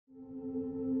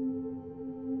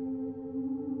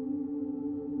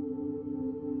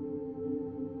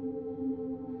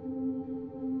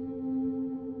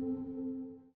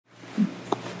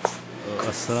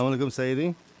Assalamu alaikum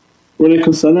Sayyidi.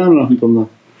 Walaikum salam rahmatullah.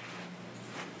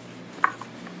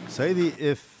 Sayyidi,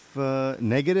 if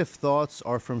negative thoughts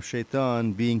are from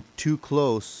shaitan being too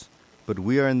close, but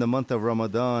we are in the month of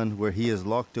Ramadan where he is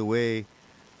locked away,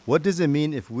 what does it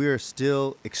mean if we are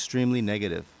still extremely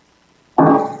negative?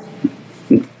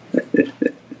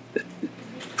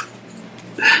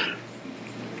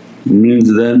 Means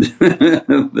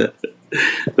that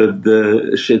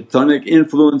the shaitanic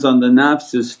influence on the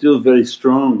nafs is still very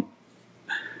strong,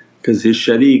 because his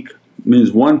sharik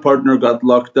means one partner got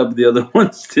locked up, the other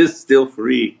one's still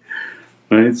free,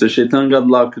 right? So shaitan got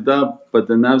locked up but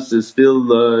the nafs is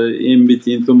still in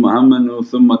between, thumma amanu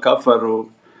thumma kafaru,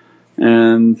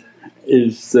 and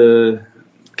is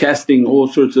casting all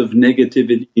sorts of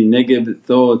negativity, negative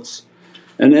thoughts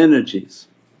and energies,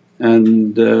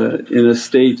 and in a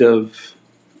state of,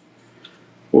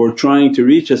 or trying to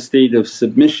reach a state of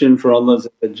submission for Allah,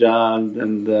 and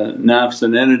the nafs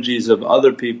and energies of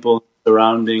other people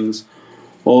surroundings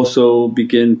also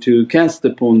begin to cast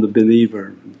upon the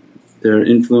believer. They're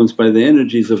influenced by the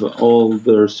energies of all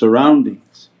their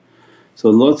surroundings. So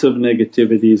lots of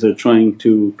negativities are trying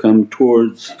to come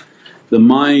towards the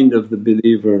mind of the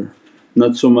believer,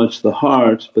 not so much the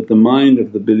heart but the mind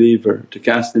of the believer, to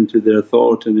cast into their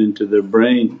thought and into their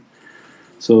brain.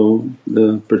 So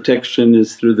the protection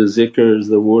is through the zikrs,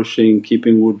 the washing,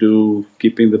 keeping wudu,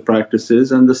 keeping the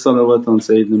practices and the salawat on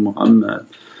Sayyidina Muhammad,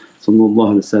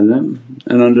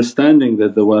 and understanding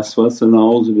that the waswas and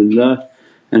a'udhu billah,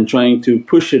 and trying to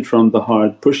push it from the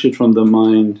heart, push it from the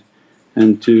mind,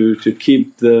 and to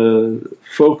keep the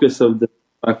focus of the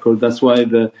tafakkur. That's why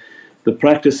the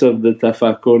practice of the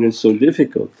tafakkur is so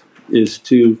difficult, is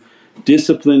to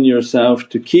discipline yourself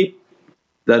to keep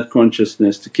that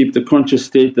consciousness, to keep the conscious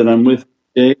state that I'm with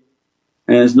today,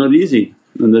 and it's not easy.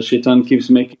 And the shaitan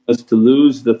keeps making us to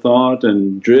lose the thought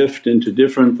and drift into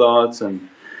different thoughts,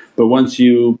 but once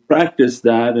you practice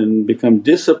that and become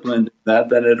disciplined in that,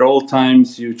 then at all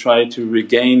times you try to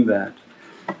regain that.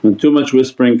 When too much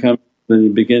whispering comes, then you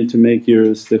begin to make your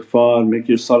istighfar, make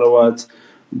your salawats,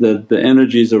 that the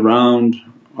energies around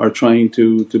are trying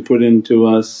to put into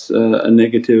us a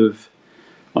negative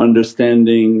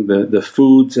understanding, the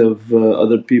foods of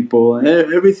other people,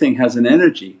 everything has an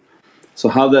energy. So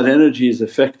how that energy is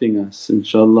affecting us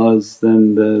inshaAllah is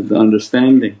then the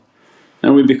understanding,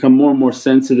 and we become more and more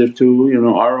sensitive to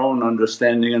our own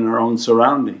understanding and our own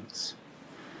surroundings.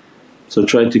 So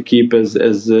try to keep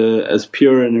as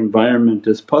pure an environment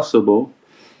as possible,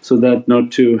 so that not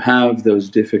to have those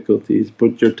difficulties.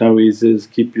 Put your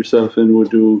ta'weezes, keep yourself in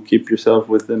wudu, keep yourself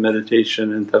with the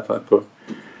meditation and tafakkur.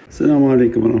 As-salamu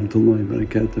alaykum wa rahmatullahi wa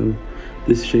barakatuh.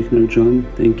 This is Shaykh Nurjan.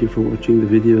 Thank you for watching the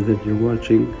video that you're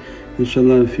watching.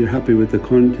 InshaAllah, if you're happy with the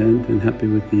content and happy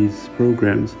with these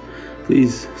programs,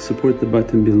 please support the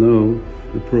button below,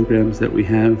 the programs that we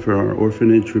have for our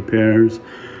orphanage repairs,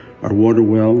 our water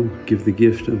well, Give the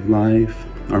Gift of Life,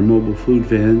 our mobile food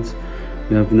vans.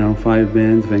 We have now 5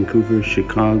 vans: Vancouver,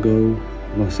 Chicago,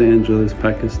 Los Angeles,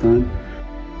 Pakistan.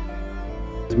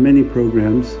 There's many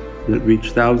programs that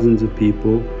reach thousands of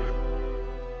people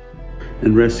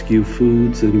and rescue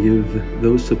foods and give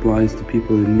those supplies to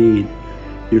people in need.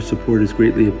 Your support is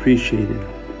greatly appreciated.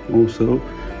 Also,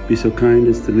 be so kind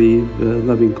as to leave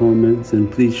loving comments, and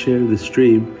please share the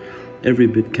stream. Every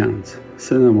bit counts.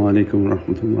 As-salamu alaykum wa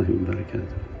rahmatullahi wa barakatuh.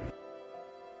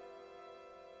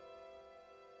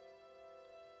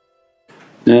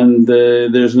 And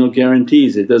there's no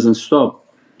guarantees, it doesn't stop.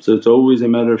 So it's always a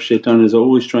matter of shaitan is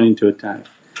always trying to attack,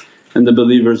 and the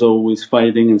believer's always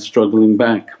fighting and struggling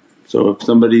back. So if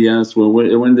somebody asks, well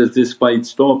when does this fight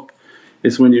stop?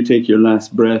 It's when you take your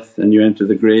last breath and you enter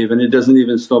the grave, and it doesn't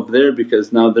even stop there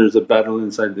because now there's a battle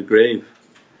inside the grave.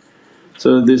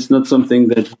 So this is not something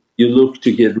that you look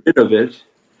to get rid of it,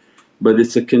 but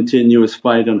it's a continuous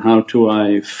fight on how do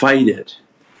I fight it.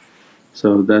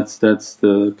 So that's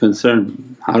the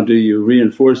concern. How do you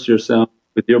reinforce yourself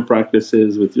with your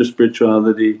practices, with your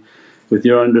spirituality, with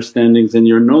your understandings and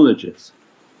your knowledges.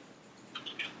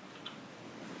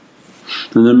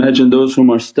 And imagine those whom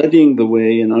are studying the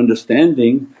way and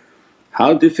understanding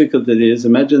how difficult it is.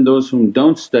 Imagine those whom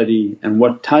don't study and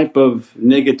what type of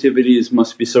negativities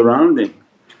must be surrounding.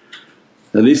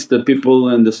 At least the people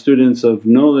and the students of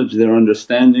knowledge, they're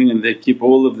understanding and they keep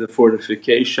all of the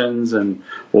fortifications and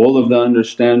all of the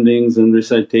understandings and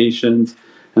recitations.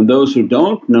 And those who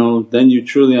don't know, then you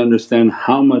truly understand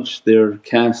how much they're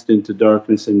cast into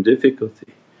darkness and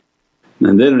difficulty,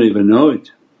 and they don't even know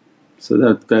it. So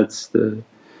that's the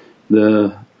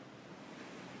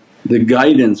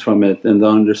guidance from it and the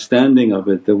understanding of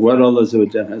it, that what Allah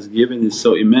has given is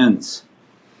so immense.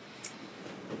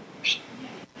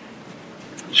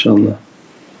 inshaAllah.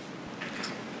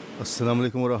 As-salamu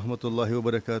alaykum wa rahmatullahi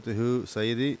wa barakatuhu.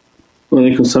 Sayyidi, Wa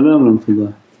alaykum salam wa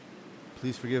rahmatullah.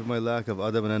 please forgive my lack of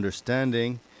adab and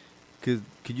understanding. Could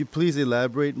you please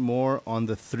elaborate more on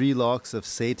the 3 locks of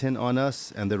Satan on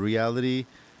us and the reality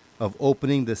of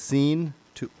opening the seen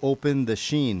to open the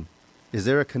sheen? Is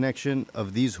there a connection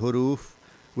of these huroof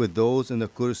with those in the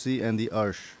kursi and the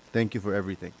Arsh? Thank you for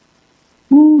everything.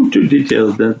 Ooh, too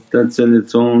detailed. That's in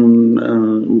its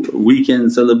own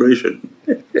weekend celebration.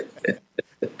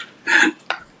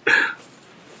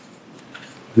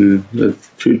 That's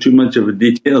too much of a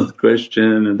detailed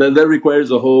question, and that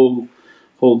requires a whole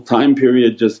time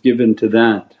period just given to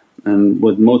that. And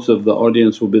what most of the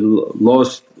audience will be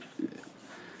lost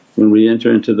when we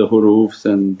enter into the huroofs,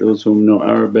 and those who know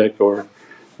Arabic or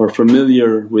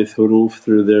familiar with huroof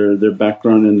through their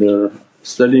background and their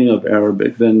studying of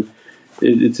Arabic, then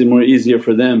it's more easier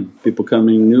for them. People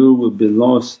coming new will be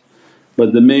lost.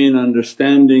 But the main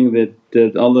understanding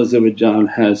that Allah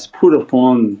has put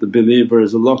upon the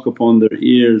believers, a lock upon their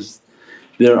ears,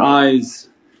 their eyes,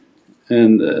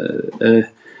 and a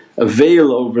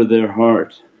veil over their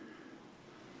heart,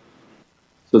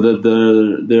 so that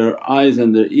their eyes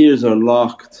and their ears are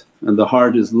locked and the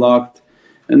heart is locked.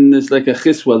 And it's like a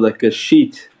khiswa, like a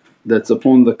sheet that's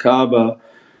upon the Kaaba,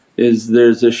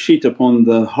 there's a sheet upon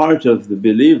the heart of the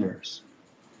believers.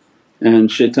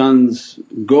 And shaitan's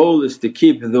goal is to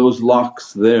keep those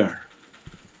locks there,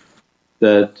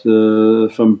 that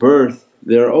from birth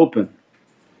they're open,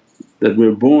 that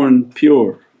we're born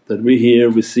pure, that we hear,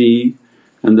 we see,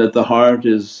 and that the heart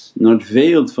is not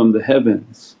veiled from the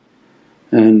heavens.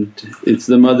 And it's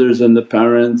the mothers and the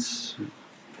parents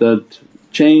that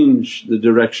change the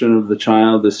direction of the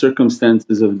child, the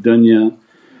circumstances of dunya,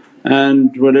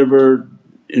 and whatever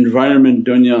environment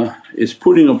dunya is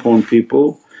putting upon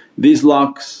people. These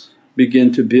locks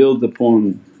begin to build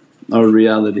upon our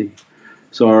reality.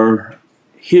 So our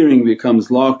hearing becomes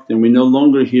locked and we no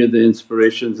longer hear the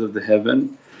inspirations of the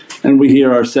heaven, and we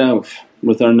hear ourselves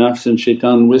with our nafs and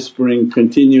shaitan whispering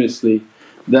continuously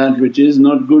that which is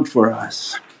not good for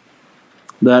us,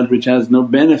 that which has no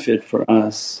benefit for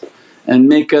us, and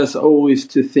make us always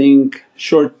to think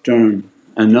short term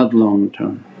and not long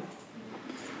term.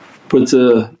 Puts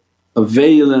a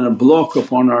veil and a block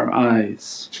upon our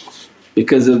eyes.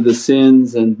 Because of the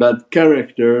sins and bad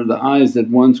character, the eyes that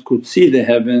once could see the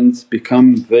heavens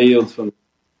become veiled from.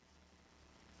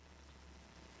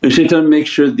 And shaitan makes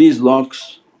sure these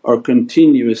locks are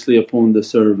continuously upon the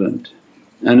servant,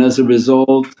 and as a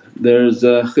result there's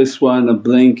a khiswa and a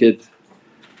blanket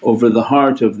over the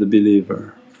heart of the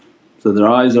believer. So their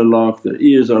eyes are locked, their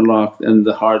ears are locked, and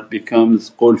the heart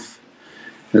becomes qulf.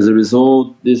 As a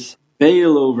result, this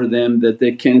veil over them that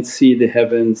they can't see the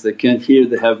heavens, they can't hear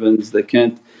the heavens, they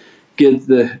can't get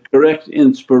the correct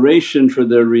inspiration for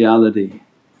their reality.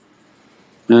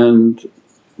 And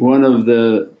one of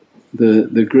the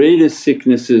greatest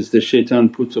sicknesses the shaitan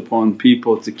puts upon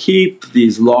people to keep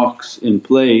these locks in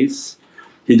place,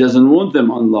 he doesn't want them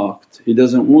unlocked. He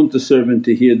doesn't want the servant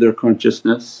to hear their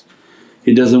consciousness,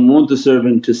 he doesn't want the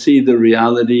servant to see the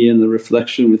reality and the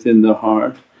reflection within their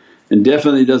heart, and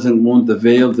definitely doesn't want the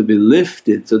veil to be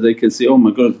lifted so they can see, oh my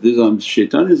God, this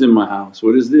shaitan is in my house,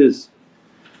 what is this?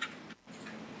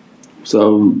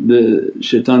 So the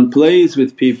shaitan plays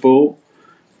with people,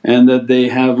 and that they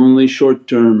have only short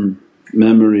term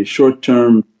memory, short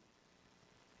term,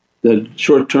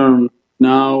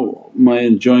 now my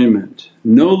enjoyment,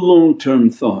 no long term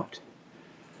thought.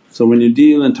 So when you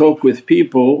deal and talk with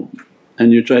people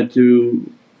and you try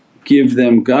to give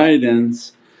them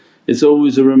guidance, it's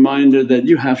always a reminder that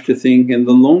you have to think in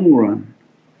the long run,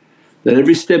 that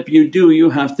every step you do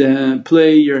you have to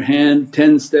play your hand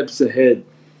 10 steps ahead.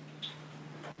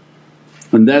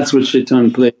 And that's what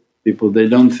shaitan plays with people, they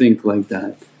don't think like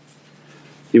that.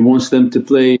 He wants them to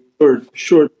play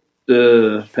short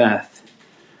path,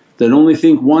 that only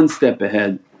think one step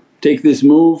ahead. Take this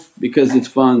move because it's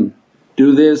fun,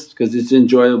 do this because it's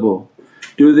enjoyable,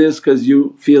 do this because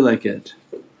you feel like it.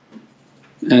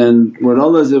 And what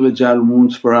Allah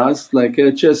wants for us, like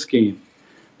a chess game,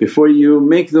 before you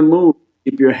make the move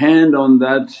keep your hand on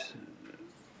that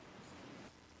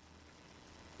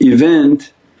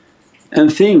event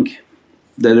and think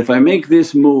that if I make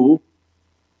this move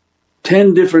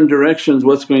 10 different directions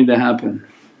what's going to happen.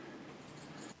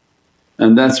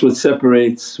 And that's what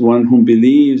separates one who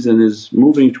believes and is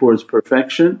moving towards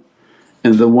perfection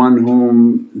and the one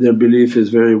whom their belief is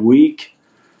very weak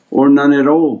or none at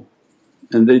all.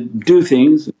 And they do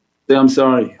things, say, I'm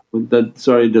sorry, but that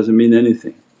sorry doesn't mean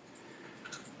anything.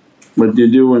 What do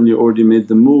you do when you already made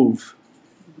the move?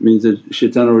 means that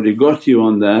shaitan already got you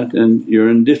on that and you're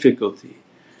in difficulty.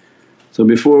 So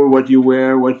before what you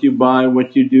wear, what you buy,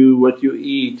 what you do, what you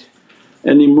eat,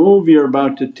 any move you're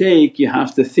about to take you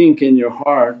have to think in your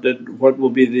heart that what will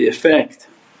be the effect.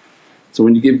 So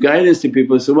when you give guidance to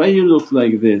people, say, why you look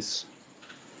like this?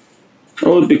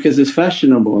 Oh, because it's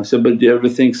fashionable. I said, but do you ever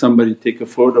think somebody take a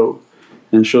photo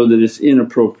and show that it's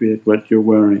inappropriate what you're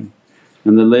wearing?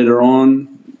 And then later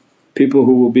on people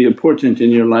who will be important in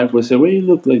your life will say, why you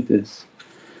look like this?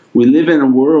 We live in a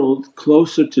world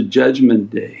closer to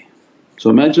Judgment Day. So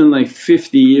imagine like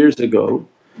 50 years ago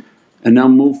and now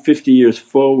move 50 years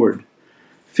forward.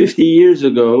 50 years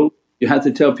ago you had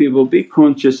to tell people, be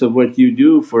conscious of what you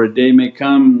do for a day may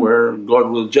come where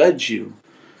God will judge you.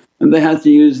 And they had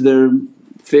to use their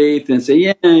faith and say,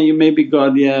 yeah, you may be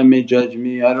God, yeah, may judge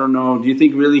me, I don't know, do you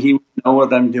think really He would know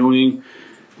what I'm doing?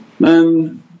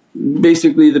 And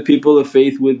basically the people of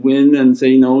faith would win and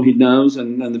say, no, He knows,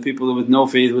 and the people with no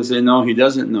faith would say, no, He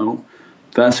doesn't know.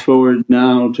 Fast forward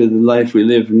now to the life we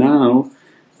live now,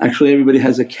 actually everybody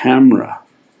has a camera.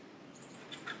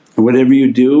 And whatever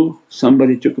you do,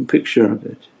 somebody took a picture of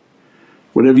it.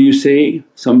 Whatever you say,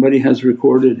 somebody has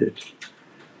recorded it.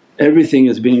 Everything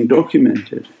is being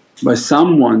documented by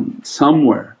someone,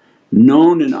 somewhere,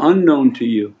 known and unknown to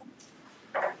you.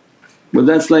 But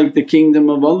that's like the kingdom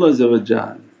of Allah.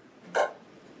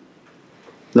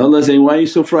 Allah saying, why are you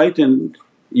so frightened?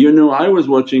 You knew I was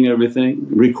watching everything,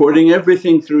 recording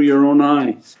everything through your own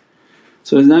eyes.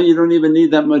 So now you don't even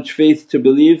need that much faith to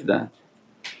believe that.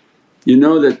 You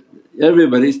know that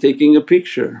everybody's taking a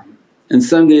picture and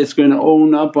someday it's going to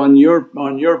own up on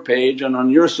your page and on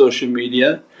your social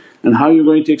media, and how you're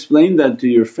going to explain that to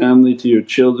your family, to your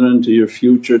children, to your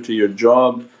future, to your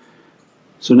job.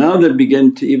 So now they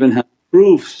begin to even have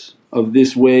proofs of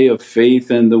this way of faith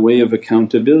and the way of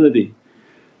accountability.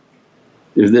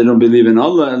 If they don't believe in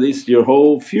Allah, at least your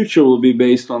whole future will be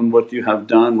based on what you have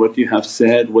done, what you have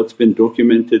said, what's been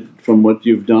documented from what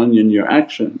you've done in your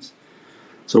actions.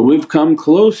 So we've come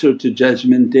closer to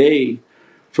Judgment Day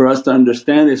for us to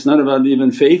understand it's not about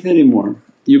even faith anymore.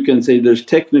 You can say there's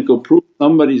technical proof,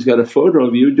 somebody's got a photo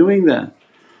of you doing that,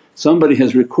 somebody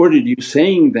has recorded you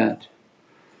saying that.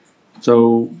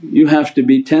 So you have to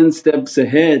be 10 steps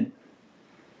ahead.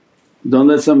 Don't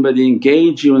let somebody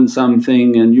engage you in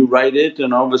something and you write it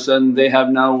and all of a sudden they have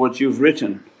now what you've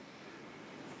written.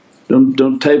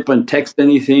 Don't type and text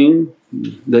anything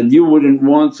that you wouldn't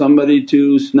want somebody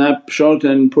to snapshot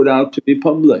and put out to be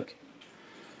public.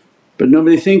 But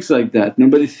nobody thinks like that,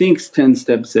 nobody thinks 10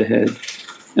 steps ahead,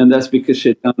 and that's because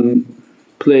shaitan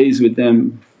plays with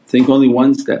them, think only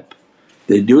one step.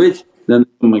 They do it, then,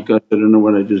 oh my God, I don't know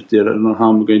what I just did, I don't know how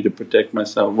I'm going to protect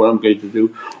myself, what I'm going to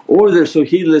do. Or they're so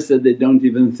heedless that they don't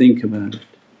even think about it,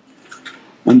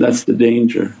 and that's the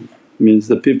danger. Means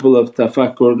the people of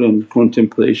tafakkur and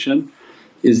contemplation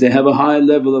is they have a high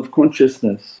level of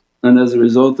consciousness, and as a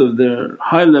result of their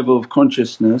high level of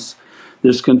consciousness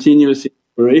there's continuous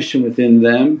inspiration within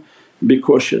them. Be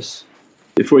cautious.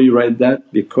 Before you write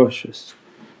that, be cautious.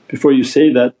 Before you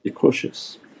say that, be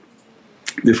cautious.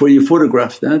 Before you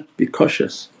photograph that, be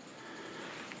cautious.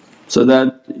 So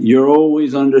that you're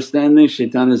always understanding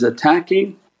shaitan is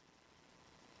attacking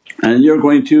and you're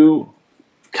going to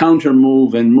counter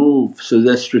move and move, so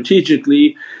that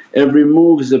strategically every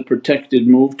move is a protected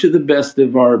move to the best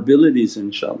of our abilities,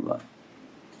 inshaAllah.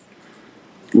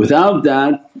 Without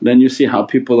that, then you see how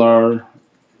people are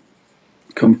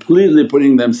completely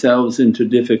putting themselves into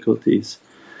difficulties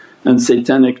and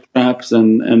satanic traps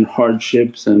and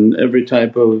hardships and every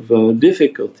type of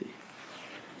difficulty.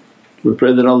 We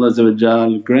pray that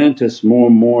Allah grant us more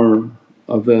and more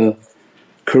of a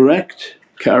correct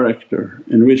character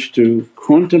in which to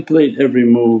contemplate every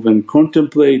move and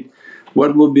contemplate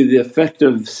what will be the effect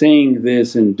of saying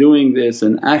this and doing this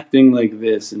and acting like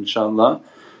this, inshaAllah,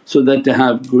 so that to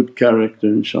have good character,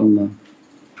 inshaAllah.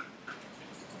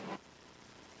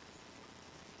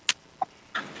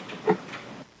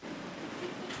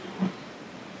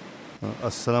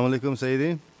 As-salamu alaykum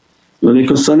Sayyidi. Wa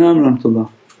alaykum as-salam wa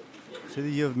rahmatullah.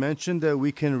 Sayyidi, you have mentioned that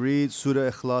we can read Surah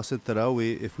Ikhlas at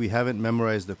tarawih if we haven't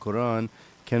memorized the Qur'an.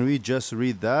 Can we just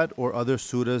read that or other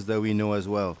surahs that we know as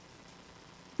well?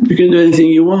 You can do anything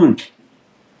you want,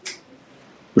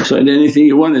 recite anything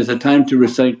you want. There's a time to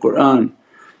recite Qur'an.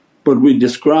 What we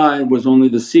described was only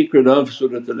the secret of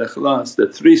Surat Ikhlas,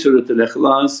 that 3 Surat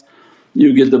Ikhlas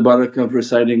you get the barakah of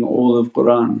reciting all of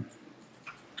Qur'an.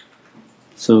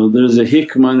 So there's a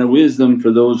hikmah and a wisdom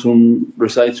for those whom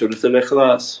recite Surat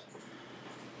Ikhlas.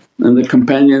 And the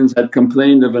companions had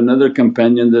complained of another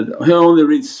companion that he only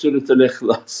reads Surat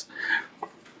Ikhlas,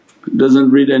 doesn't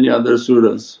read any other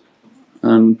surahs.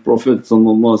 and Prophet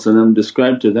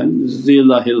described to them,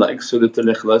 Zillah, he likes Surat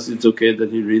Ikhlas, it's okay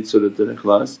that he reads Surat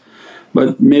Ikhlas.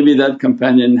 But maybe that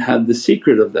companion had the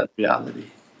secret of that reality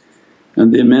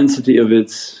and the immensity of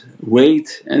its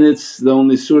weight, and it's the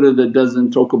only surah that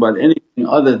doesn't talk about anything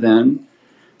other than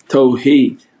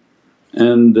tawheed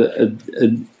and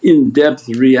an in-depth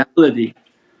reality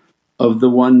of the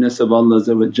oneness of Allah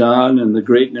and the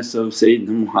greatness of Sayyidina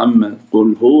Muhammad,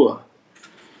 Qul huwa.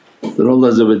 That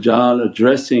Allah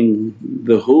addressing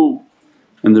the who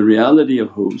and the reality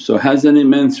of who, so has an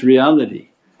immense reality.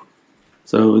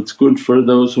 So it's good for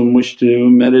those who wish to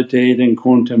meditate and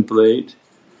contemplate.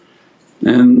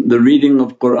 And the reading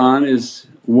of Qur'an is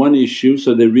one issue,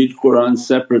 so they read Qur'an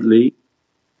separately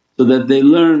so that they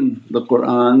learn the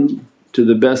Qur'an to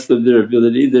the best of their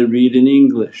ability, they read in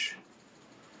English.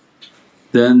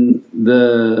 Then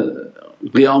the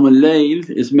Qiyam al-Layl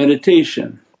is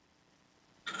meditation.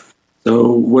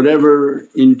 So whatever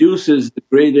induces the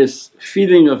greatest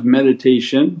feeling of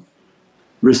meditation,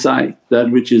 recite that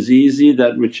which is easy,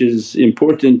 that which is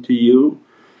important to you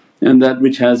and that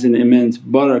which has an immense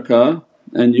barakah,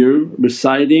 and you're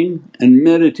reciting and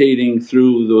meditating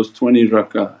through those 20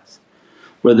 rakahs.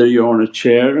 Whether you're on a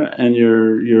chair and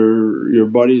your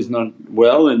body is not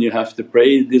well and you have to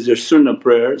pray, these are sunnah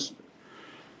prayers,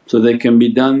 so they can be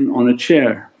done on a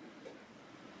chair.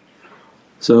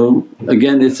 So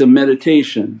again it's a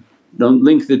meditation, don't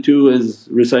link the two as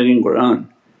reciting Qur'an.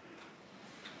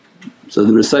 So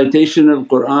the recitation of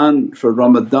Qur'an for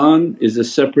Ramadan is a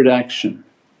separate action.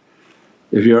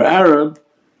 If you're Arab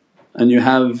and you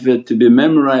have it to be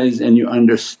memorized and you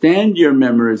understand your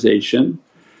memorization,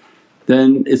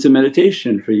 then it's a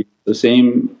meditation for you, the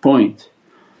same point.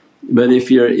 But if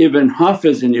you're Ibn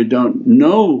Hafiz and you don't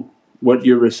know what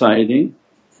you're reciting,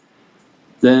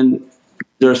 then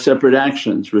there are separate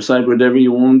actions. Recite whatever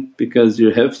you want because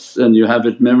you're hifz and you have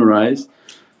it memorized,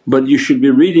 but you should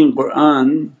be reading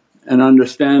Qur'an and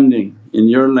understanding in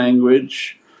your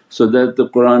language so that the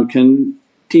Qur'an can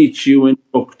teach you and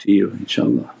talk to you,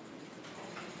 inshaAllah.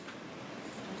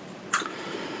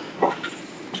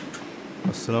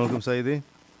 As-salamu alaykum Sayyidi.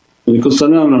 Walaikum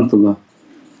salam wa rahmatullah.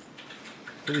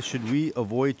 Sayyidi, should we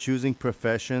avoid choosing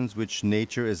professions which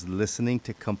nature is listening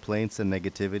to complaints and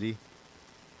negativity?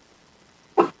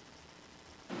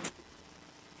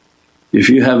 If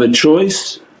you have a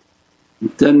choice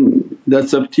then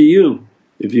that's up to you.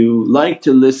 If you like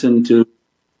to listen to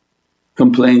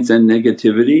complaints and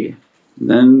negativity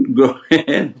then go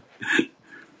ahead.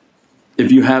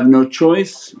 If you have no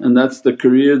choice and that's the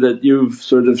career that you've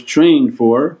sort of trained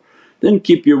for, then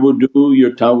keep your wudu,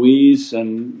 your taweez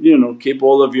and keep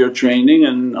all of your training,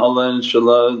 and Allah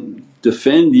inshaAllah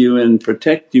defend you and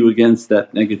protect you against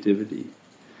that negativity.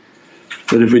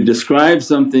 But if we describe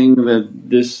something that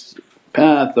this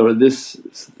path or this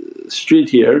street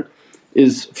here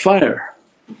is fire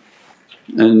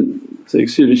and say,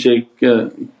 excuse me Shaykh,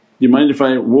 do you mind if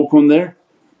I walk on there?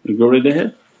 You go right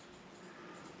ahead.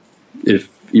 If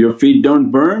your feet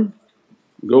don't burn,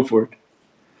 go for it.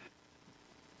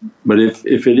 But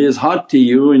if it is hot to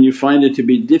you and you find it to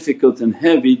be difficult and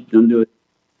heavy, don't do it.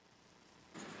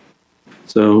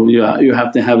 So you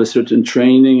have to have a certain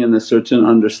training and a certain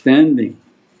understanding.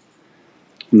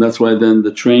 And that's why then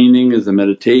the training is the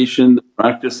meditation, the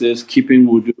practices, keeping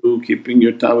wudu, keeping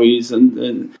your taweez,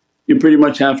 and you pretty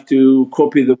much have to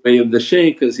copy the way of the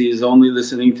shaykh because he is only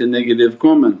listening to negative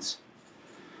comments.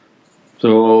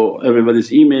 So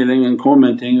everybody's emailing and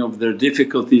commenting of their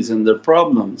difficulties and their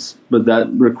problems, but that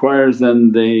requires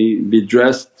then they be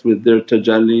dressed with their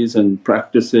tajallis and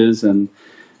practices and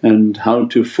how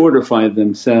to fortify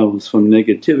themselves from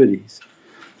negativities.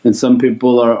 And some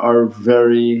people are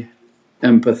very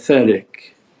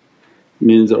empathetic,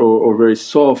 means or very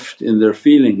soft in their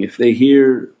feeling. If they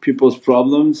hear people's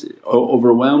problems it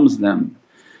overwhelms them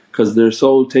because their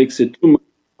soul takes it too much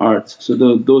to heart. So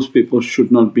those people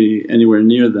should not be anywhere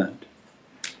near that,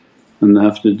 and they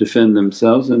have to defend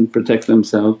themselves and protect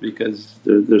themselves because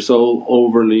their soul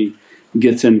overly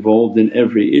gets involved in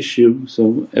every issue.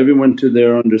 So everyone to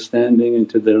their understanding and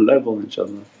to their level,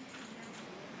 inshaAllah.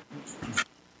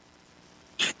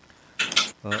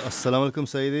 As-salamu alaykum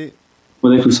Sayyidi.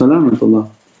 Walaikum salam wa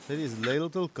rahmatullah. Sayyidi, is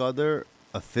Laylatul Qadr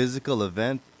a physical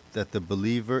event that the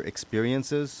believer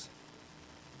experiences?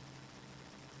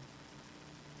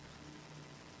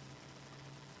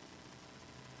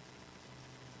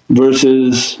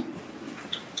 Versus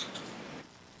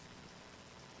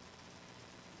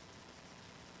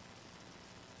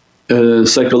a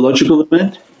psychological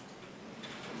event?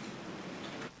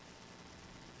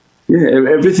 Yeah,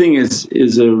 everything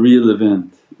is a real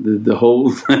event. The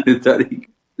whole tariq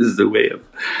is the way of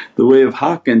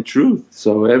haqq and truth.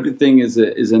 So everything is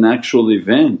an actual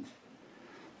event.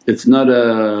 It's not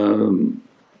a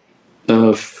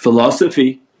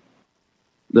philosophy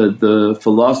that the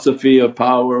philosophy of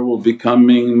power will be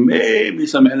coming, maybe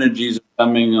some energies are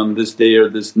coming on this day or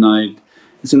this night.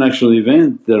 It's an actual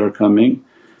event that are coming,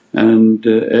 and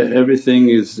everything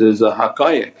is a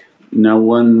haqqaiq. Now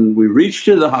when we reach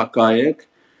to the haqqaiq,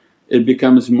 it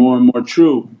becomes more and more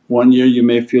true. One year you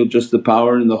may feel just the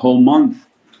power in the whole month,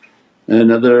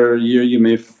 another year you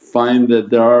may find that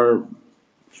there are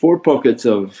 4 pockets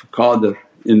of qadr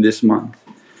in this month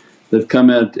that come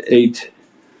at 8.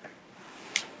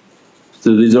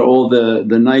 So these are all the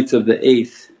nights of the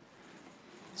 8th.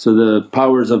 So the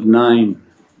powers of 9,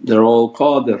 they're all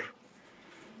qadr.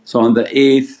 So on the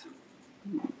 8th,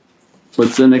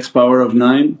 what's the next power of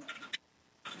 9?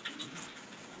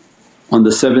 On the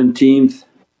 17th,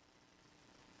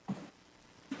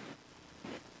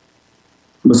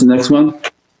 what's the next one?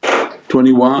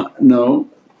 21, no,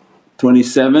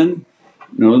 27,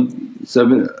 no,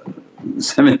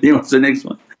 17, what's the next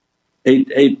one?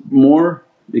 8 more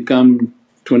become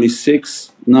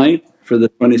 26 night for the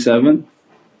 27,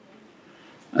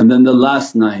 and then the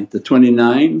last night, the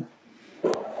 29,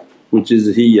 which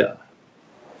is hiya.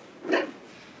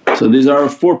 So these are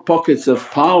 4 pockets of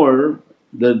power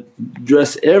that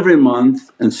dress every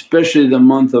month, and especially the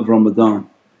month of Ramadan,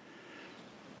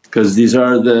 because these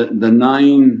are the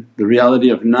 9, the reality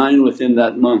of 9 within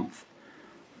that month.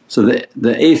 So the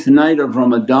 8th night of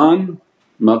Ramadan,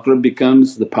 Maghrib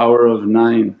becomes the power of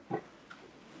 9.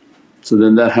 So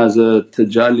then that has a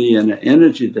tajalli and an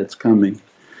energy that's coming.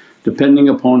 Depending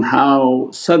upon how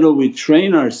subtle we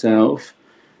train ourselves,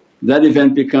 that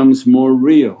event becomes more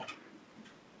real.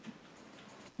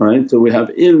 Right? So we have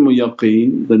ilmu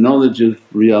yaqeen, the knowledge of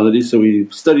reality, so we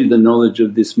study the knowledge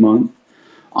of this month.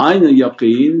 Ainul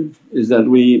yaqeen is that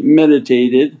we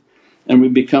meditated and we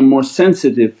become more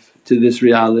sensitive to this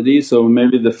reality. So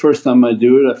maybe the first time I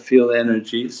do it I feel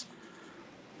energies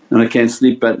and I can't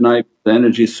sleep at night, the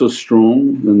energy is so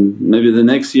strong. And maybe the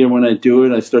next year when I do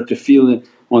it I start to feel it.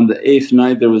 On the 8th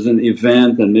night there was an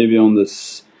event, and maybe on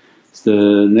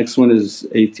the next one is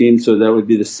 18, so that would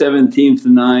be the 17th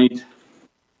night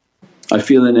I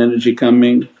feel an energy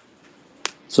coming.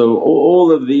 So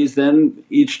all of these then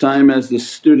each time as the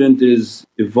student is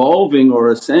evolving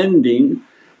or ascending,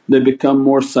 they become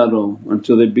more subtle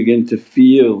until they begin to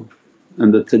feel.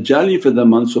 And the tajalli for the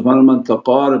month, subhana man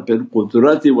taqara bil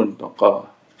qudrati wal baqa.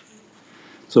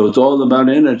 So it's all about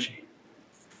energy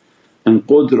and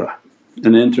qudra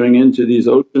and entering into these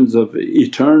oceans of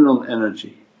eternal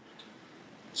energy.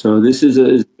 So this is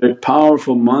a very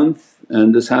powerful month,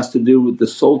 and this has to do with the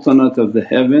sultanate of the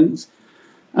heavens,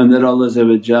 and that Allah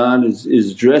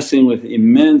is dressing with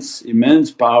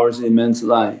immense powers, immense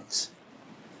lights.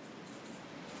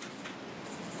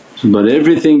 But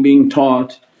everything being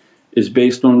taught is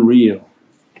based on real.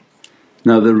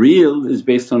 Now the real is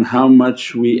based on how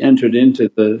much we entered into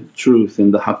the truth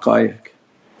and the haqqaiq.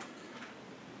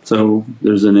 So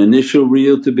there's an initial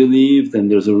real to believe, then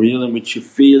there's a real in which you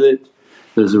feel it,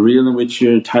 there's a real in which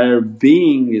your entire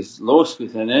being is lost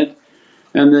within it,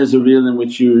 and there's a real in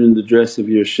which you're in the dress of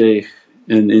your shaykh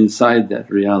and inside that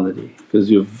reality, because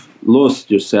you've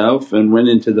lost yourself and went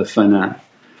into the fana.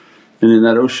 And in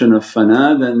that ocean of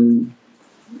fana then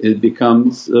it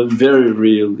becomes very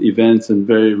real events and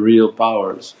very real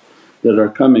powers that are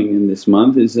coming in this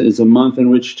month. Is a month in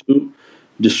which to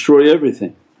destroy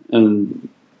everything and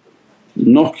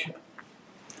knock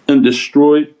and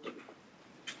destroy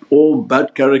all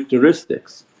bad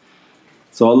characteristics.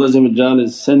 So Allah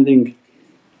is sending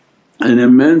an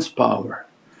immense power,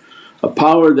 a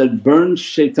power that burns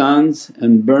shaitans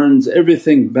and burns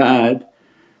everything bad,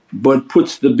 but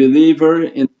puts the believer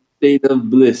in a state of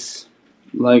bliss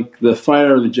like the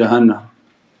fire of Jahannam.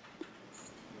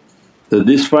 That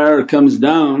this fire comes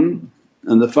down,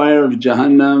 and the fire of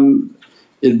Jahannam,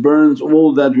 it burns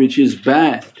all that which is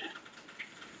bad.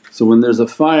 So when there's a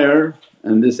fire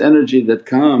and this energy that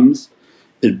comes,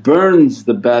 it burns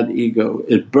the bad ego,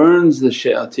 it burns the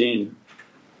shayateen,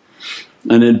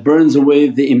 and it burns away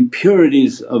the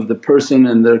impurities of the person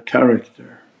and their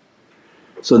character.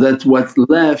 So that what's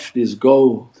left is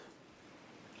gold.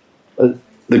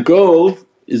 The gold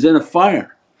is in a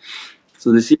fire.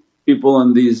 So they see people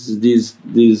on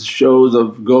these shows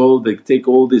of gold, they take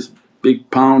all this big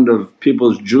pound of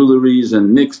people's jewelries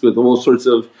and mixed with all sorts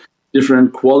of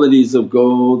different qualities of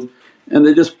gold, and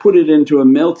they just put it into a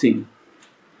melting.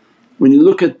 When you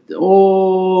look at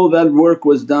all that work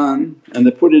was done and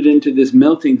they put it into this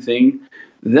melting thing,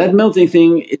 that melting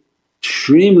thing is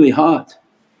extremely hot.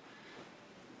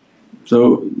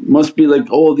 So must be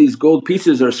like all these gold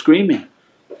pieces are screaming,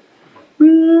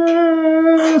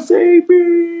 "Ah, save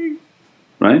me!"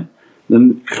 Right?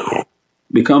 Then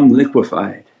become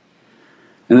liquefied.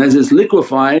 And as it's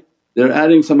liquefied, they're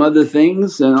adding some other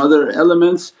things and other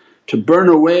elements to burn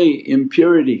away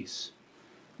impurities.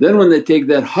 Then when they take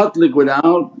that hot liquid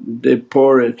out, they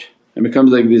pour it and it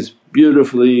becomes like this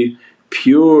beautifully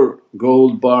pure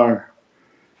gold bar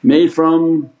made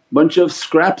from bunch of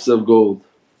scraps of gold.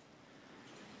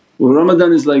 Well,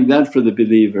 Ramadan is like that for the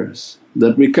believers,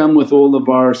 that we come with all of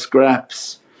our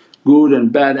scraps, good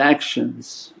and bad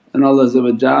actions, and Allah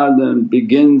then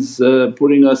begins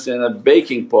putting us in a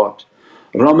baking pot.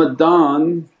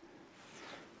 Ramadan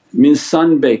means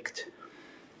sun-baked.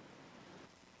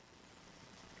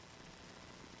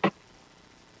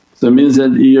 So it means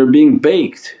that you're being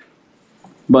baked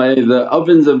by the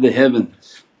ovens of the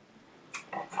heavens,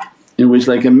 in which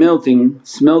like a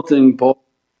smelting pot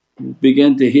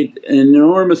begin to hit an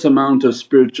enormous amount of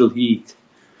spiritual heat.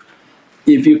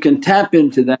 If you can tap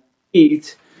into that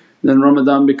heat, then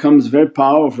Ramadan becomes very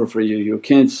powerful for you. You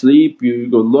can't sleep, you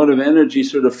got a lot of energy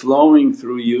sort of flowing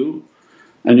through you,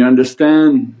 and you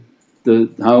understand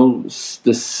how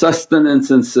the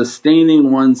sustenance and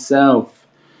sustaining oneself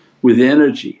with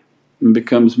energy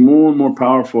becomes more and more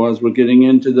powerful as we're getting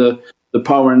into the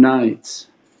power nights.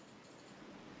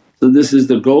 So this is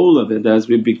the goal of it, as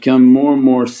we become more and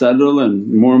more subtle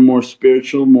and more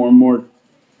spiritual, more and more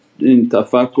in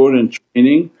tafakkur and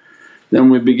training, then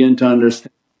we begin to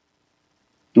understand.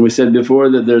 And we said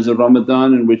before that there's a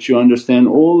Ramadan in which you understand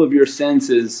all of your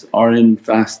senses are in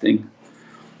fasting.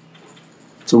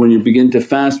 So when you begin to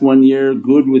fast 1 year,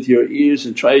 good with your ears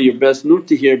and try your best not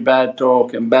to hear bad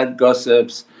talk and bad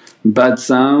gossips, bad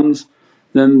sounds,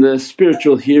 then the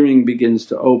spiritual hearing begins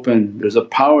to open. There's a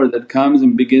power that comes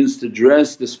and begins to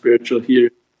dress the spiritual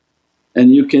hearing,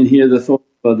 and you can hear the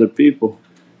thoughts of other people,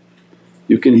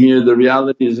 you can hear the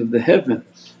realities of the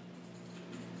heavens,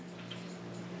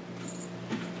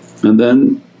 and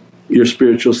then your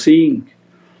spiritual seeing.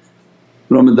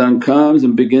 Ramadan comes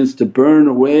and begins to burn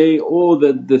away all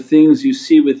the things you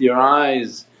see with your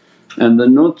eyes and the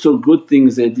not so good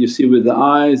things that you see with the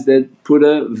eyes, that put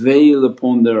a veil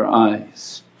upon their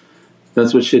eyes.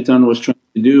 That's what shaitan was trying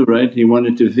to do, right? He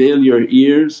wanted to veil your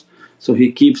ears, so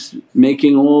he keeps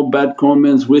making all bad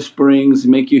comments, whisperings,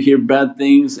 make you hear bad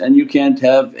things, and you can't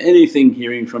have anything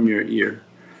hearing from your ear.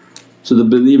 So the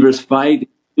believers fight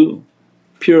to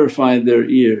purify their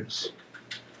ears.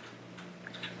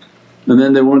 And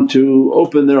then they want to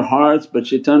open their hearts, but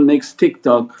shaitan makes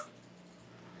TikTok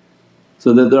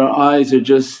so that their eyes are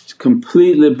just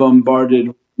completely bombarded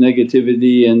with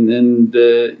negativity and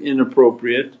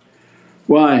inappropriate.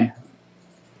 Why?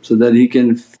 So that he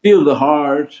can fill the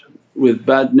heart with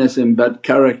badness and bad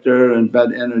character and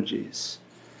bad energies.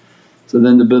 So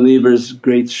then the believer's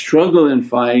great struggle and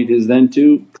fight is then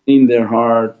to clean their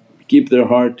heart, keep their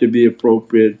heart to be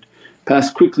appropriate, pass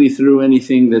quickly through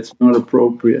anything that's not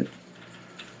appropriate.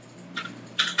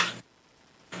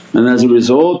 And as a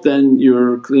result then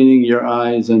you're cleaning your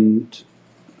eyes and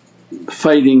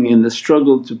fighting in the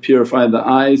struggle to purify the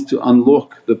eyes, to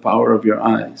unlock the power of your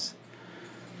eyes.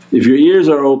 If your ears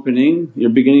are opening, you're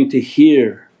beginning to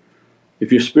hear.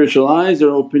 If your spiritual eyes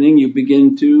are opening, you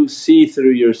begin to see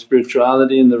through your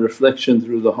spirituality and the reflection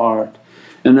through the heart.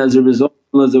 And as a result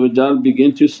Allah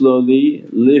begin to slowly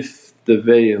lift the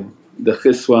veil, the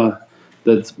khiswa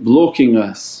that's blocking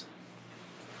us.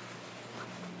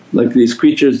 Like these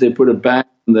creatures, they put a bag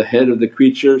on the head of the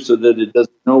creature so that it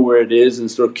doesn't know where it is and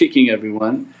start kicking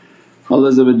everyone.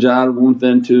 Allah want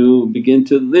then to begin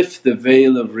to lift the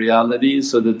veil of reality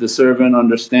so that the servant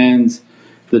understands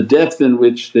the depth in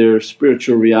which their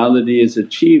spiritual reality is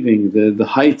achieving, the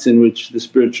heights in which the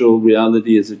spiritual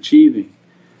reality is achieving.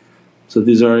 So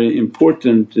these are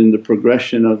important in the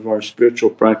progression of our spiritual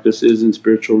practices and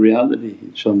spiritual reality,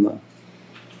 inshaAllah.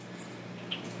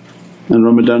 And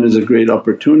Ramadan is a great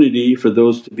opportunity for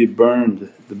those to be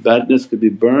burned, the badness to be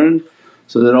burned,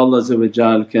 so that Allah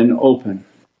can open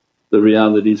the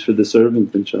realities for the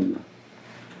servant, inshaAllah.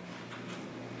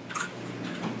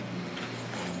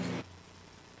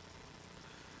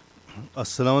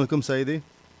 As-salamu alaykum Sayyidi.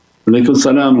 Walaykum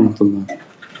salam wa rahmatullah.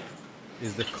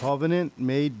 Is the covenant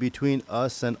made between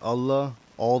us and Allah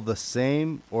all the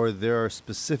same, or there are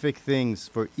specific things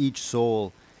for each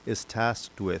soul is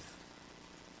tasked with?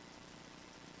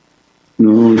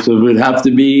 No, so it would have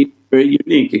to be very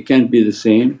unique, it can't be the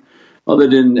same. Allah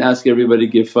didn't ask everybody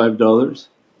to give $5.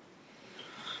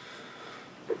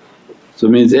 So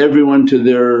it means everyone to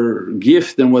their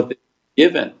gift and what they've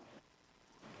given.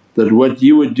 that what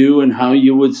you would do and how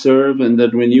you would serve, and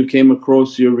that when you came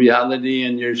across your reality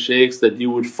and your shaykhs that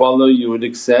you would follow, you would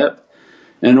accept,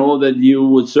 and all that you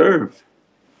would serve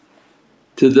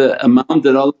to the amount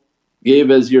that Allah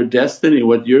gave as your destiny,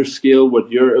 what your skill,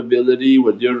 what your ability,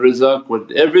 what your rizq,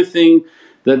 what everything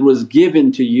that was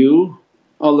given to you,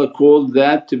 Allah called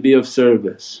that to be of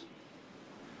service.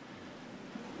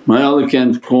 My Allah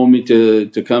can't call me to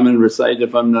come and recite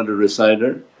if I'm not a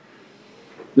reciter.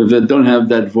 If I don't have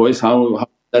that voice, how would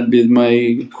that be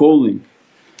my calling?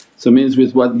 So it means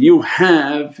with what you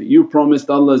have, you promised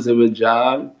Allah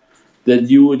that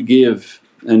you would give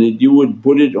and that you would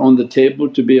put it on the table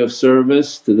to be of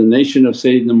service to the nation of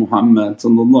Sayyidina Muhammad.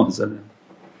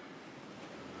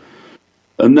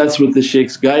 And that's what the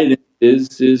shaykh's guidance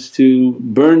is to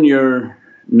burn your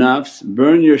nafs,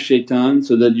 burn your shaitan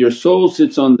so that your soul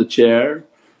sits on the chair.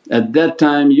 At that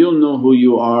time you'll know who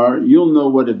you are, you'll know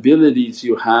what abilities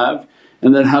you have,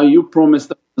 and that how you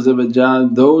promised Allah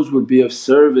those would be of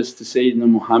service to Sayyidina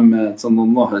Muhammad.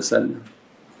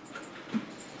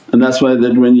 And that's why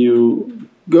that when you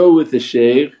go with the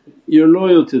shaykh you're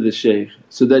loyal to the shaykh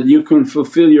so that you can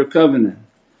fulfill your covenant.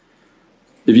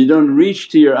 If you don't reach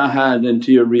to your ahad and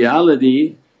to your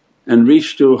reality and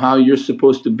reach to how you're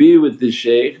supposed to be with the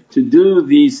shaykh to do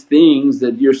these things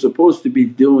that you're supposed to be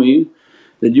doing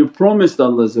that you promised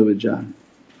Allah.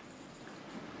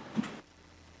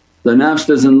 The nafs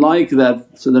doesn't like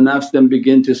that, so the nafs then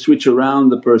begin to switch around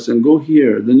the person, go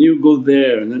here, then you go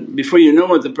there, and then before you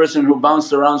know it the person who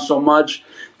bounced around so much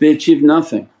they achieve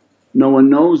nothing, no one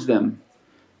knows them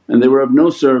and they were of no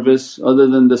service other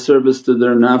than the service to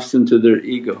their nafs and to their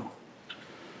ego.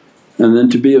 And then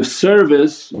to be of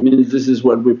service means this is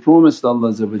what we promised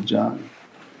Allah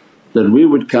that we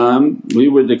would come, we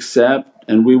would accept,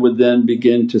 and we would then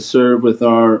begin to serve with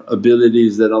our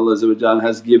abilities that Allah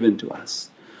has given to us.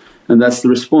 And that's the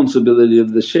responsibility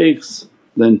of the shaykhs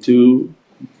then to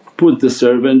put the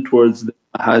servant towards the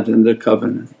ahad and the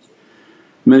covenant.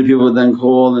 Many people then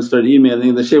call and start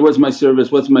emailing the shaykh, what's my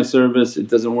service, what's my service? It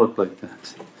doesn't work like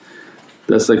that.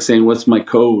 That's like saying, what's my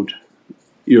code?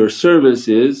 Your service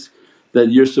is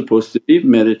that you're supposed to be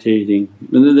meditating,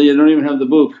 and then they don't even have the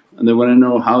book and they want to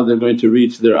know how they're going to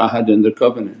reach their ahad and their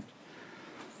covenant.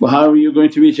 Well, how are you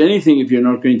going to reach anything if you're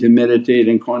not going to meditate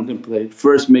and contemplate?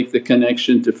 First make the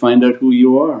connection to find out who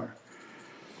you are.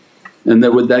 And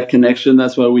that with that connection,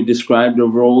 that's why we described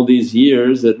over all these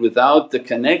years that without the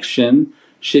connection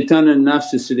shaitan and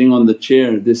nafs is sitting on the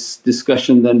chair, this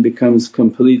discussion then becomes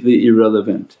completely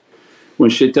irrelevant.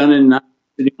 When shaitan and nafs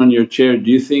are sitting on your chair,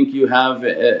 do you think you have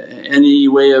any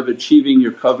way of achieving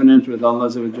your covenant with Allah?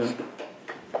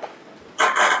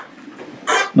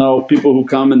 Now people who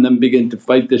come and then begin to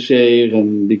fight the shaykh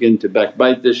and begin to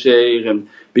backbite the shaykh and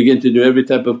begin to do every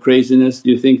type of craziness,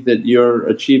 do you think that you're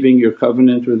achieving your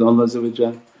covenant with Allah?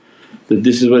 That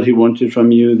this is what He wanted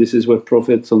from you, this is what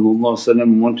Prophet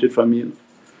wanted from you?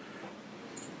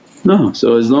 No.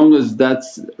 So as long as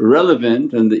that's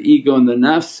relevant and the ego and the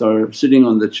nafs are sitting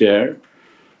on the chair,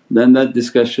 then that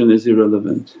discussion is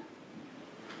irrelevant.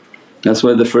 That's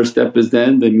why the first step is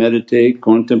then they meditate,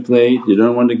 contemplate. You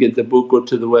don't want to get the book, go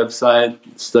to the website,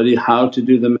 study how to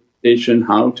do the meditation,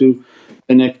 how to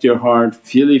connect your heart,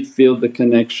 really feel the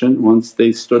connection. Once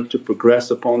they start to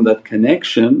progress upon that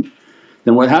connection,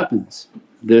 then what happens?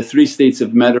 Their three states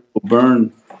of matter will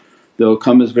burn. They'll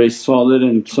come as very solid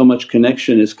and so much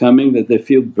connection is coming that they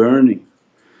feel burning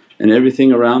and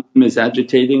everything around them is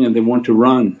agitating and they want to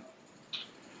run.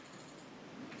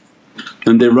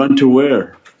 And they run to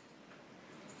where?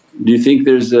 Do you think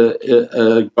there's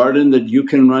a garden that you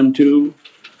can run to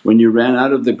when you ran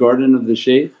out of the garden of the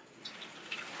shaykh,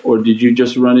 or did you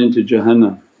just run into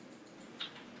Jahannam?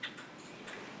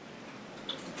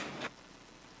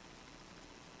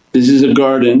 This is a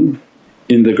garden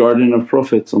in the garden of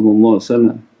Prophet. So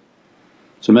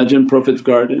imagine Prophet's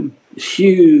garden is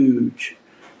huge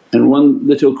and one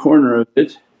little corner of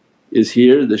it is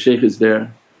here, the shaykh is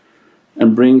there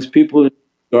and brings people into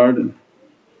the garden.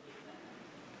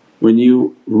 When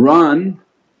you run,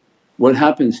 what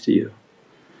happens to you?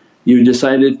 You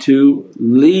decided to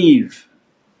leave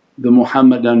the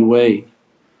Muhammadan way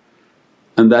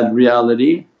and that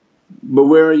reality, but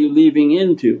where are you leaving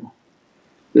into?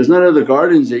 There's not other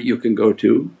gardens that you can go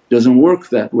to, doesn't work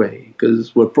that way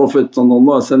because what Prophet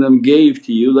gave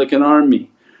to you like an army.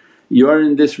 You are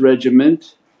in this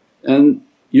regiment and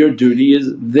your duty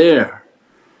is there.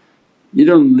 You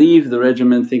don't leave the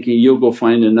regiment thinking you'll go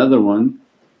find another one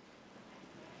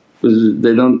because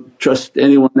they don't trust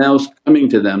anyone else coming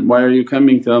to them. Why are you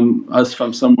coming to us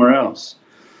from somewhere else?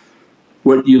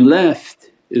 What you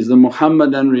left is the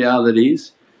Muhammadan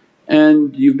realities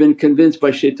and you've been convinced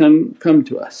by shaitan, come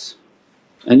to us,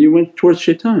 and you went towards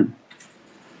shaitan.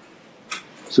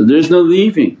 So there's no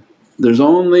leaving, there's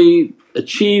only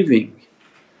achieving.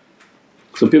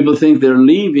 So people think they're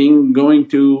leaving, going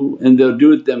to, and they'll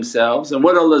do it themselves. And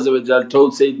what Allah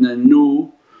told Sayyidina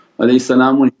Nuh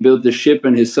when he built the ship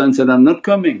and his son said, I'm not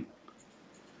coming,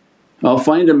 I'll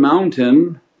find a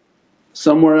mountain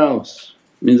somewhere else.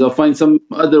 Means I'll find some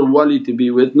other wali to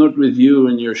be with, not with you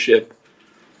and your ship.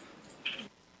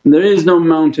 There is no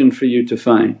mountain for you to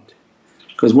find,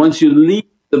 because once you leave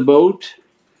the boat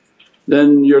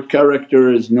then your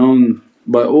character is known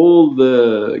by all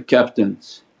the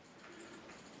captains.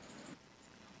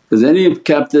 Because any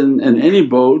captain in any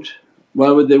boat,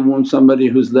 why would they want somebody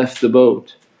who's left the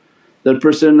boat? That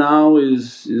person now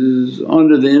is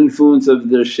under the influence of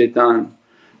their shaitan.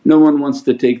 No one wants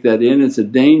to take that in, it's a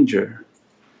danger.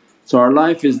 So our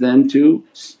life is then to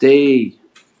stay.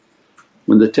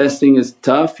 When the testing is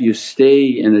tough you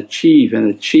stay and achieve and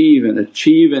achieve and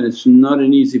achieve, and it's not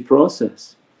an easy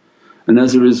process. And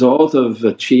as a result of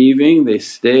achieving they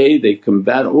stay, they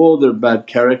combat all their bad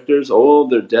characters, all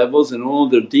their devils and all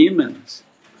their demons.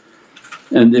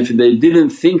 And if they didn't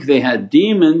think they had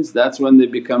demons, that's when they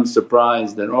become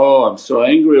surprised that, oh I'm so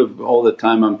angry all the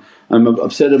time, I'm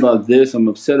upset about this, I'm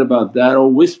upset about that, oh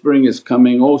whispering is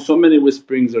coming, oh so many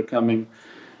whisperings are coming.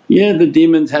 Yeah, the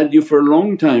demons had you for a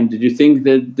long time, did you think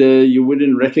that you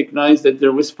wouldn't recognize that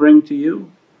they're whispering to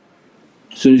you?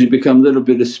 As soon as you become a little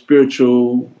bit of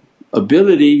spiritual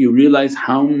ability you realize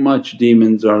how much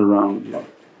demons are around you.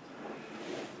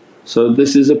 So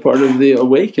this is a part of the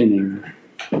awakening,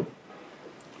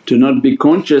 to not be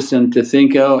conscious and to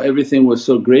think, oh everything was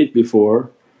so great before.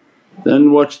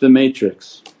 Then watch the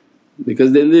matrix,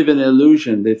 because they live in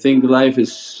illusion, they think life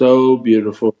is so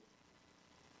beautiful.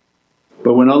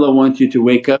 But when Allah wants you to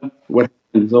wake up, what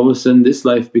happens? All of a sudden this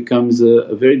life becomes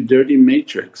a very dirty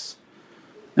matrix,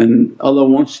 and Allah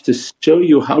wants to show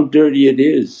you how dirty it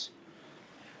is.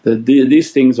 That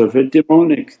these things are very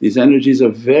demonic, these energies are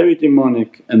very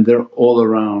demonic and they're all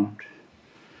around.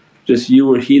 Just you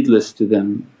were heedless to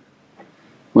them.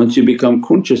 Once you become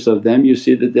conscious of them you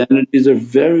see that the energies are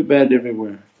very bad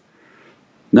everywhere.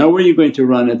 Now where are you going to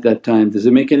run at that time? Does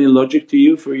it make any logic to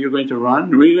you for you're going to run?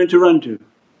 Where are you going to run to?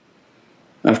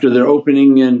 After they're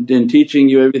opening and teaching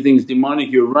you everything's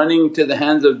demonic, you're running to the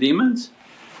hands of demons?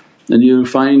 And you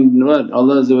find what?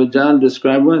 Allah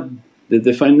describe what? That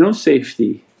they find no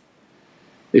safety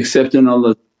except in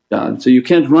Allah. So you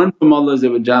can't run from Allah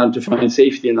to find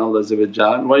safety in Allah.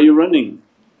 Why are you running?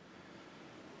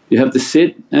 You have to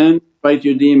sit and fight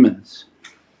your demons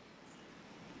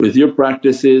with your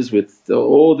practices, with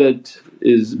all that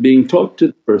is being taught to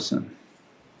the person,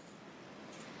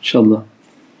 inshaAllah.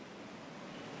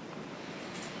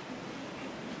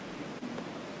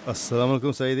 As-salamu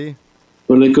alaykum Sayyidi.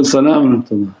 Wa alaykum salam wa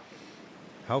rahmatullah.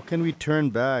 How can we turn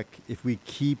back if we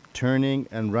keep turning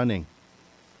and running?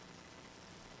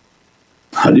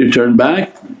 How do you turn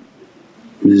back?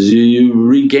 You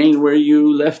regain where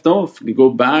you left off, you go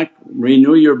back,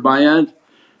 renew your bayat,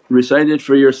 recite it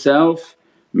for yourself,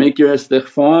 make your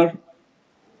istighfar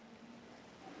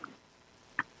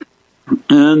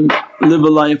and live a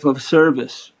life of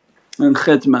service and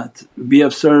khidmat, be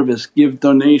of service, give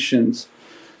donations,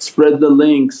 spread the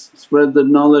links, spread the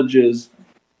knowledges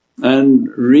and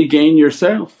regain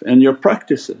yourself and your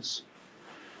practices.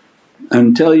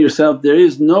 And tell yourself there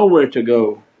is nowhere to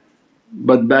go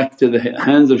but back to the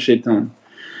hands of shaitan.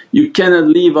 You cannot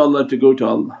leave Allah to go to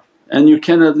Allah, and you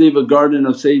cannot leave a garden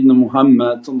of Sayyidina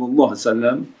Muhammad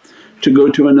to go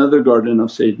to another garden of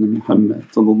Sayyidina Muhammad.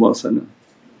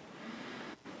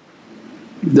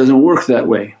 It doesn't work that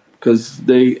way, because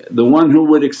the one who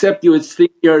would accept you is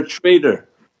think you're a traitor.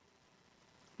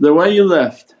 Then why you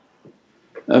left?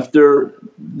 After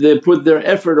they put their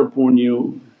effort upon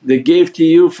you, they gave to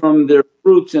you from their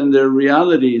fruits and their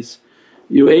realities,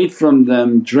 you ate from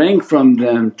them, drank from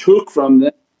them, took from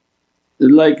them.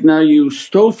 Like now you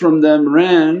stole from them,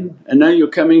 ran, and now you're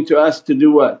coming to us to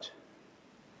do what?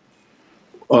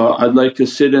 I'd like to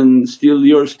sit and steal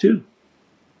yours too.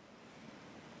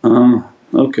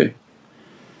 Okay.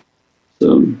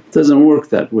 So it doesn't work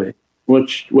that way.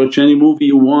 Watch any movie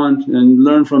you want and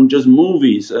learn from just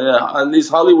movies, at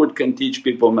least Hollywood can teach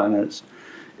people manners.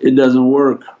 It doesn't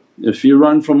work. If you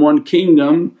run from one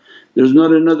kingdom there's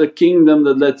not another kingdom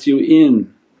that lets you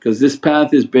in, because this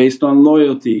path is based on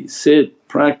loyalty. Sit,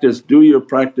 practice, do your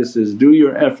practices, do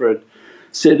your effort,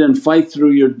 sit and fight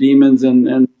through your demons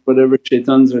and whatever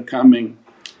shaitans are coming.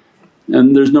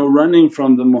 And there's no running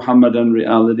from the Muhammadan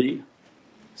reality,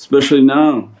 especially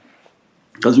now.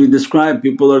 As we describe,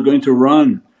 people are going to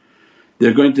run.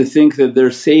 They're going to think that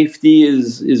their safety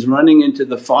is running into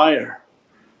the fire,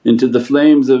 into the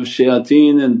flames of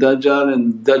shayateen and Dajjal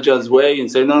and Dajjal's way,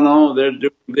 and say, no, they're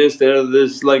doing this, they're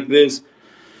this, like this.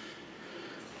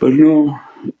 But no,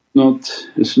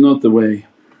 it's not the way.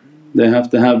 They have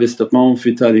to have istiqam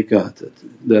fi tariqat,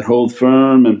 that hold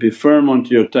firm and be firm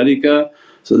onto your tariqah,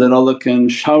 so that Allah can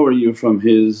shower you from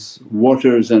His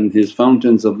waters and His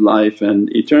fountains of life and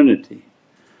eternity.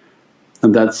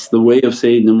 And that's the way of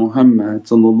Sayyidina Muhammad.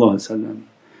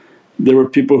 There were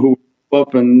people who would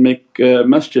up and make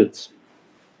masjids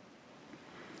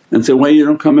and say, why you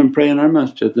don't come and pray in our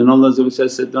masjid? And Allah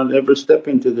said, don't ever step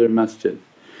into their masjid.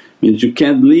 Means you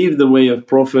can't leave the way of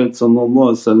Prophet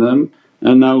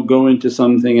and now go into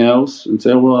something else and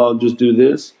say, well I'll just do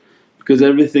this, because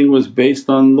everything was based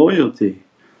on loyalty.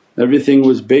 Everything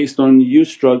was based on you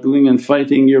struggling and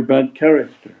fighting your bad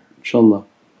character, inshaAllah.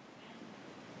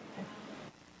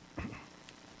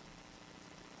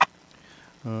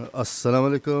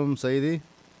 As-salamu alaykum Sayyidi.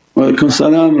 Wa alaykum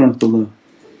salam wa rahmatullah.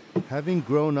 Having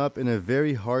grown up in a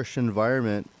very harsh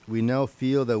environment, we now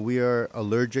feel that we are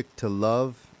allergic to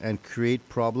love and create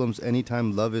problems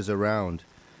anytime love is around.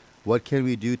 What can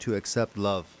we do to accept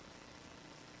love?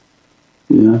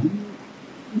 Yeah,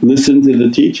 listen to the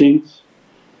teachings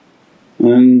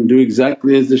and do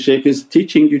exactly as the shaykh is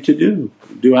teaching you to do.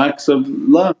 Do acts of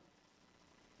love,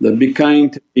 that be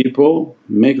kind to people,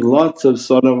 make lots of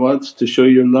salawats to show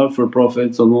your love for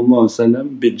Prophet,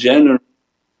 be generous,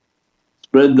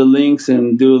 spread the links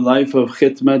and do life of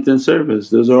khidmat and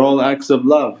service. Those are all acts of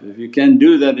love. If you can't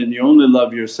do that and you only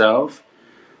love yourself,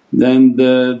 then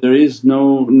there is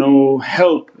no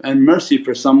help and mercy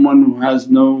for someone who has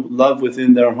no love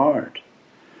within their heart.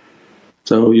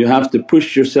 So you have to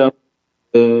push yourself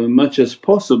much as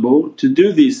possible to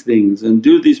do these things and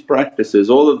do these practices.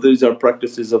 All of these are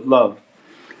practices of love.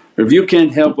 If you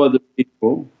can't help other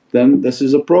people, then this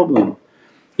is a problem.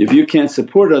 If you can't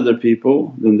support other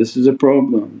people, then this is a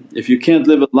problem. If you can't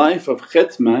live a life of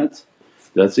khidmat,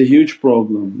 that's a huge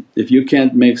problem. If you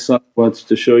can't make salawats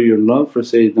to show your love for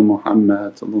Sayyidina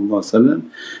Muhammad,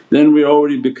 then we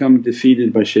already become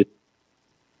defeated by shaitan.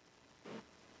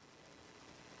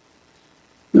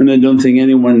 And I don't think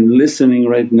anyone listening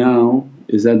right now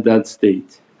is at that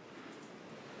state,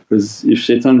 because if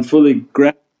shaitan fully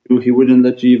grabbed you he wouldn't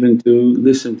let you even to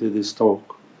listen to this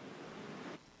talk,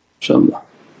 inshaAllah.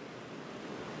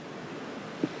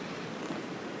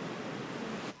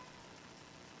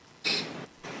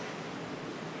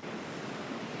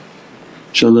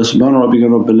 InshaAllah. Subhana rabbika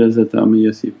rabbil izzati amma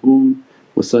yasifoon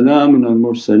wa salaamun al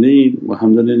mursaleen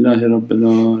walhamdulillahi rabbil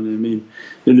alameen.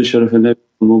 Ila sharaf al-Nabi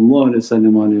sallallahu alayhi wa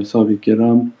sallam wa alihi wa sahbihi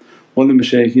kiram wa li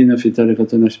mashayikhina fi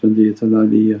tariqat al-Naqshbandiyyah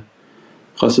al-Aliyyah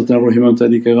khasatan rahimahum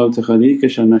tariqa ghawta khaliqa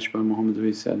shan Naqshband Muhammadan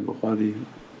Isa al-Bukhari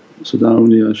Sultan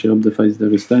awliya Shaykh Abdul Faiz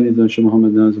Dagestani dan Shaykh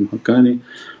Muhammadan Azam Haqqani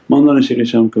Mawlana Shaykh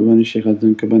Hisham Kabani Shaykh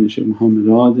Adnan Kabani Shaykh Muhammad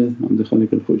Adil Abdul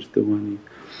Khaliq al-Khuj Dawani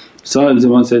Sahib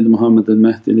Zaman Sayyid Muhammad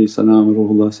al-Mahdi alayhi salam,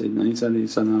 Ruhullah Sayyidina Isa alayhi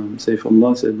salam,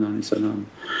 Saifullah Sayyidina alayhi salam,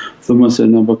 Thumma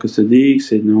Sayyidina Bakr Siddiq,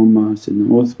 Sayyidina Umar, Sayyidina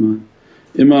Uthman,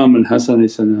 Imam al-Hasan alayhi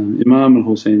salam, Imam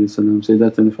al-Husayn alayhi salam,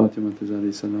 Sayyidatuna Fatima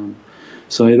alayhi salam,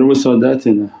 Sayyidina wa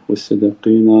Sadatina wa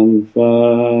Siddiqina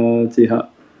al-Fatiha.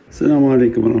 As-salamu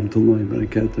alaykum wa rahmatullahi wa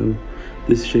barakatuh.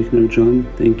 This is Shaykh Nurjan.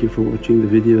 Thank you for watching the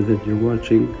video that you're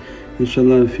watching.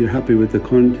 Inshallah, if you're happy with the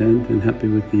content and happy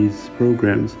with these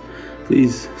programs,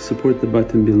 please support the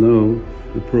button below,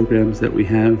 the programs that we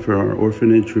have for our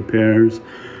orphanage repairs,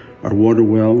 our water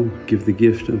well, Give the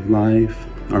Gift of Life,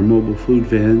 our mobile food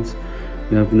vans.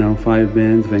 We have now 5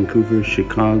 vans: Vancouver,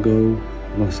 Chicago,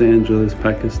 Los Angeles,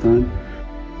 Pakistan.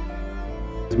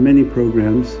 There's many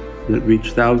programs that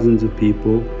reach thousands of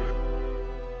people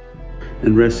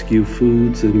and rescue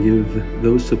foods and give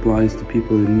those supplies to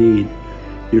people in need.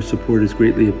 Your support is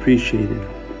greatly appreciated.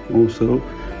 Also,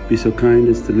 be so kind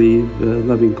as to leave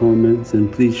loving comments and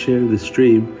please share the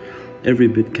stream. Every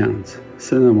bit counts.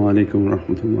 As-salamu alaykum wa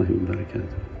rahmatullahi wa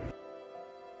barakatuh.